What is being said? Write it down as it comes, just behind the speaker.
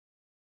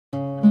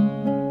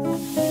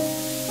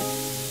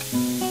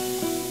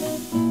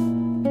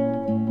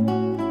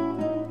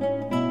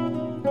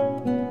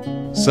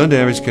Sun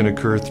damage can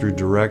occur through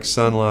direct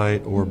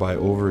sunlight or by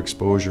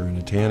overexposure in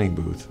a tanning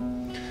booth.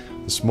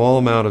 A small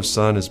amount of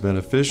sun is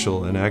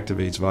beneficial and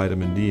activates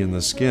vitamin D in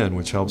the skin,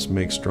 which helps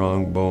make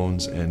strong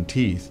bones and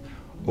teeth.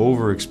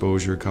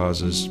 Overexposure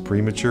causes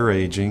premature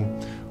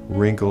aging,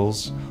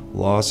 wrinkles,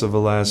 loss of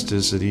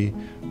elasticity,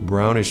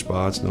 brownish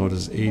spots known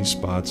as age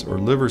spots or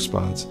liver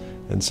spots,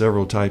 and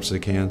several types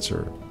of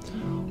cancer.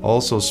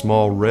 Also,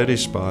 small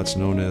reddish spots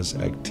known as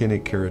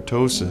actinic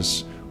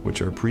keratosis, which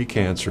are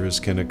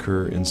precancerous, can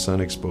occur in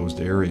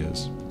sun-exposed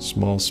areas.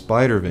 Small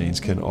spider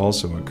veins can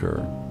also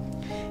occur.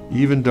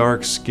 Even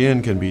dark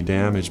skin can be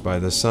damaged by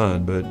the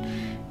sun, but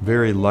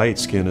very light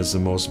skin is the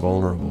most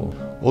vulnerable.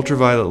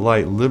 Ultraviolet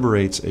light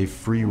liberates a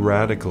free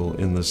radical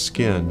in the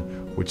skin,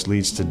 which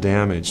leads to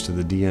damage to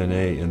the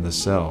DNA in the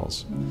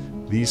cells.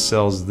 These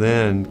cells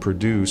then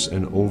produce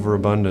an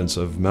overabundance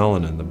of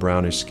melanin, the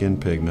brownish skin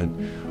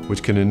pigment,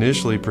 which can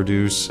initially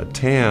produce a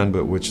tan,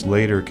 but which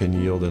later can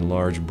yield in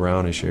large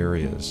brownish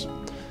areas.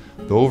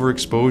 The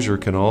overexposure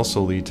can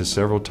also lead to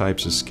several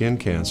types of skin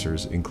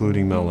cancers,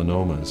 including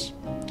melanomas.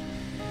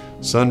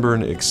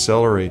 Sunburn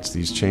accelerates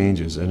these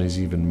changes and is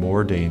even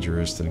more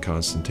dangerous than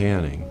constant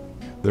tanning.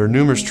 There are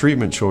numerous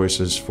treatment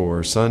choices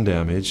for sun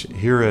damage.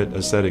 Here at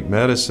Aesthetic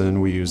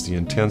Medicine, we use the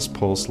intense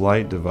pulse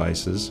light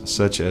devices,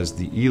 such as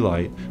the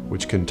E-Light,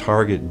 which can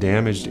target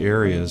damaged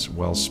areas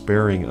while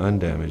sparing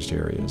undamaged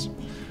areas.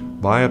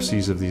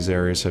 Biopsies of these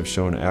areas have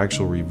shown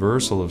actual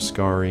reversal of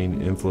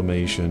scarring,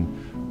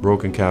 inflammation,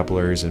 broken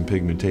capillaries, and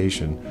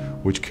pigmentation,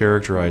 which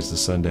characterize the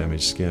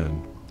sun-damaged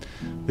skin.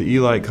 The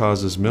E-Light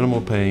causes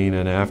minimal pain,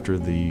 and after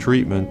the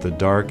treatment, the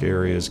dark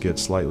areas get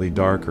slightly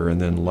darker and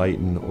then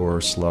lighten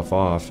or slough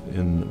off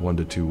in 1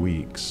 to 2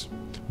 weeks.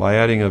 By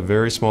adding a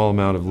very small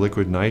amount of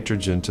liquid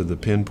nitrogen to the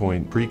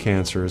pinpoint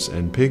precancerous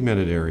and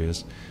pigmented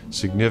areas,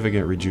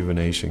 significant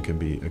rejuvenation can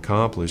be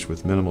accomplished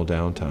with minimal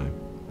downtime.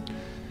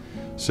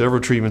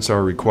 Several treatments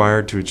are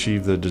required to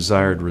achieve the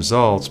desired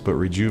results, but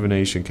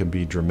rejuvenation can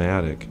be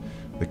dramatic.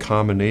 The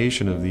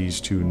combination of these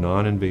two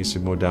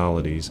non-invasive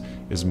modalities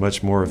is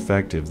much more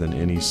effective than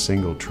any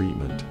single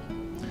treatment.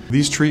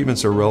 These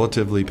treatments are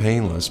relatively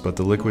painless, but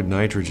the liquid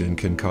nitrogen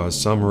can cause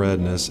some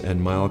redness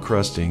and mild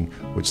crusting,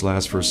 which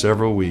lasts for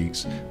several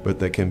weeks, but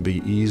that can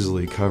be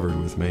easily covered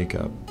with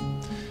makeup.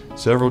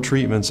 Several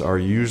treatments are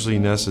usually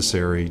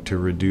necessary to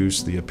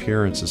reduce the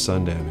appearance of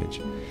sun damage.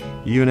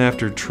 Even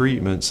after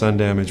treatment, sun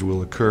damage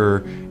will occur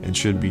and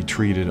should be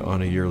treated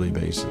on a yearly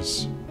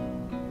basis.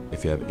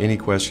 If you have any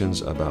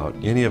questions about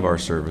any of our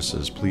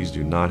services, please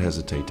do not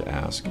hesitate to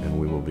ask, and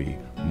we will be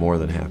more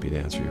than happy to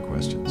answer your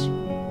questions.